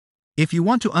If you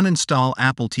want to uninstall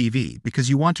Apple TV because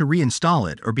you want to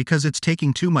reinstall it or because it's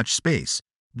taking too much space,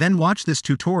 then watch this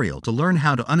tutorial to learn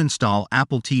how to uninstall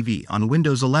Apple TV on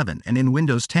Windows 11 and in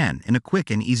Windows 10 in a quick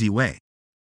and easy way.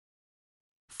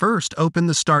 First, open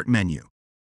the Start menu.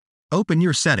 Open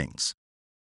your settings.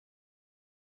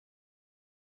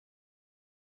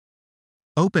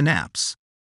 Open Apps.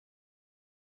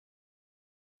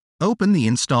 Open the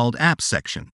Installed Apps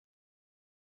section.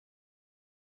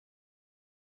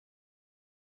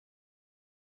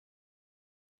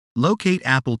 Locate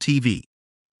Apple TV.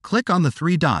 Click on the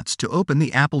three dots to open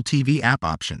the Apple TV app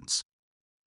options.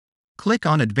 Click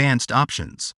on Advanced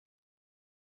Options.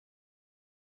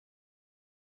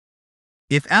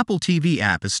 If Apple TV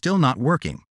app is still not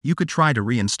working, you could try to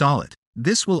reinstall it.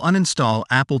 This will uninstall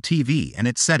Apple TV and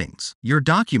its settings. Your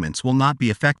documents will not be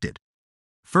affected.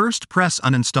 First, press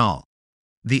Uninstall.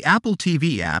 The Apple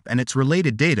TV app and its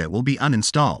related data will be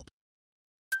uninstalled.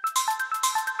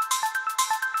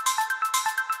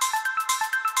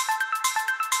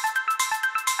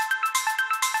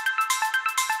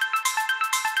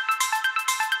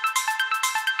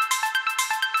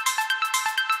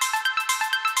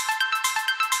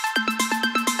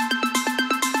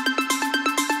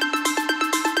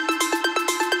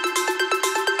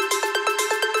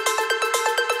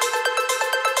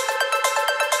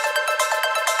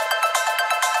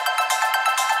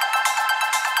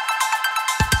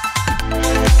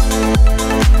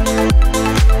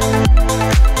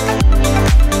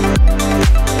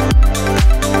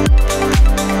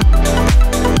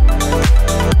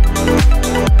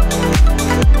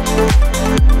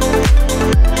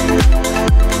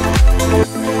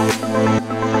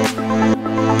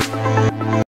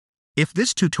 If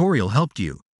this tutorial helped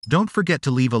you, don't forget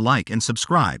to leave a like and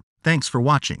subscribe. Thanks for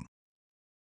watching.